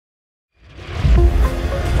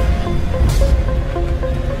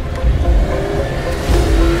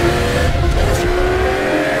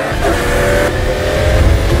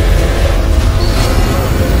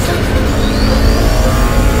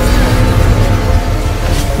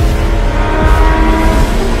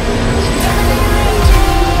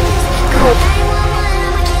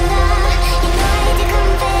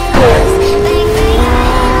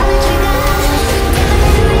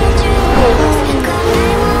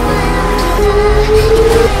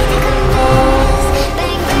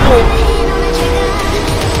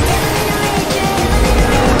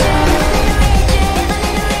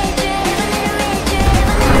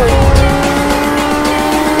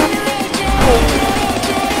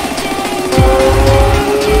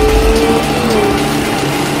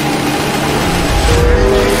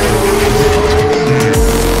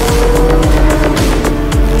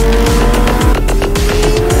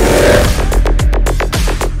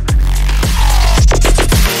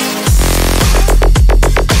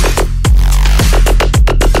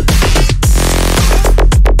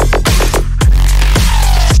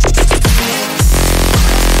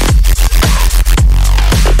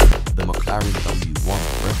McLaren W1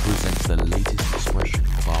 represents the latest expression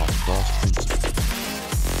of our fast principle.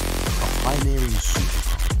 A pioneering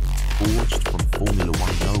supercar, forged from Formula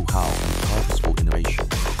One know-how and purposeful innovation.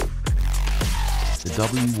 The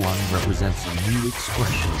W1 represents a new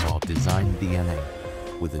expression of our design DNA,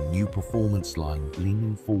 with a new performance line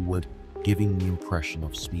leaning forward, giving the impression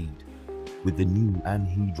of speed. With the new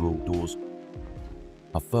anhydrous doors,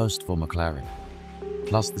 a first for McLaren,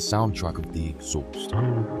 plus the soundtrack of the exhaust,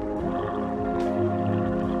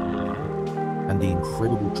 and the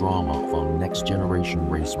incredible drama of our next generation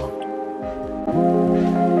race mode.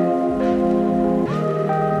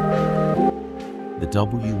 The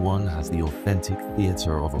W1 has the authentic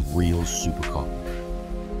theater of a real supercar.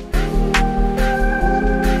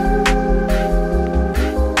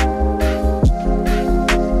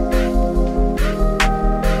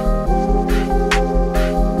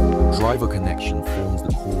 Driver connection forms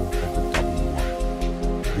the core of the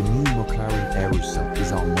W1. The new McLaren Aerocell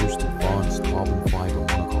is our most advanced carbon fiber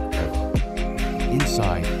monocoque ever.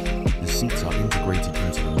 Inside, the seats are integrated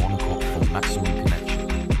into the monocoque for maximum connection,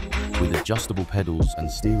 with adjustable pedals and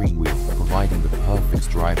steering wheel providing the perfect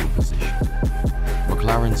driving position.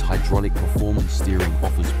 McLaren's hydraulic performance steering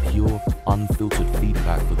offers pure, unfiltered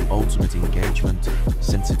feedback for the ultimate engagement,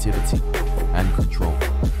 sensitivity, and control.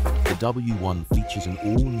 The W1 features an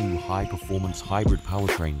all-new high-performance hybrid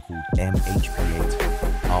powertrain called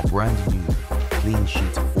MHP8, our brand-new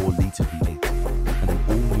clean-sheet 4-litre V8, and an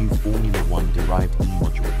all-new Formula One derived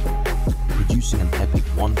E-module, producing an epic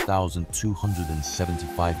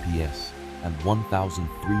 1,275 PS and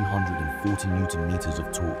 1,340 Nm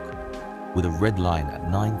of torque, with a red line at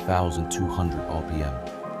 9,200 RPM.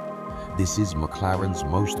 This is McLaren's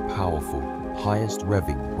most powerful, highest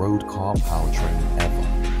revving road car powertrain ever,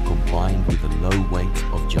 combined with a low weight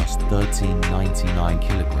of just 1399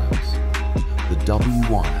 kilograms. The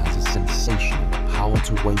W1 has a sensational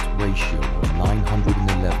power-to-weight ratio of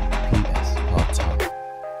 911 PS per ton,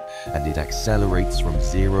 and it accelerates from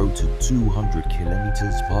 0 to 200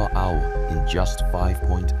 kilometers per hour in just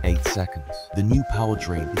 5.8 seconds. The new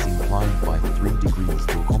powertrain is inclined by 3 degrees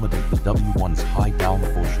to accommodate the W1's high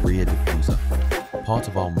downforce rear diffuser, part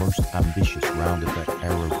of our most ambitious round effect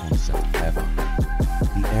aero concept ever.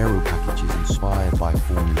 The aero package is inspired by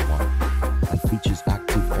Formula One and features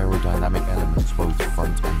active aerodynamic elements both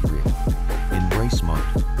front and rear. In race mode,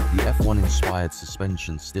 the F1-inspired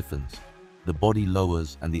suspension stiffens, the body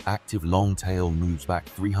lowers, and the active long tail moves back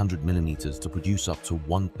 300 millimeters to produce up to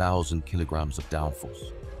 1,000 kilograms of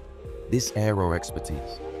downforce. This aero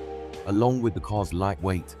expertise, along with the car's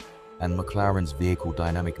lightweight and McLaren's vehicle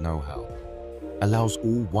dynamic know-how, allows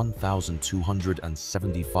all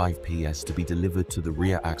 1,275 PS to be delivered to the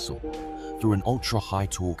rear axle through an ultra-high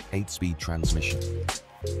torque 8-speed transmission.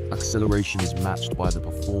 Acceleration is matched by the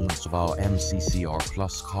performance of our MCCR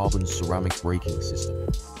Plus carbon ceramic braking system.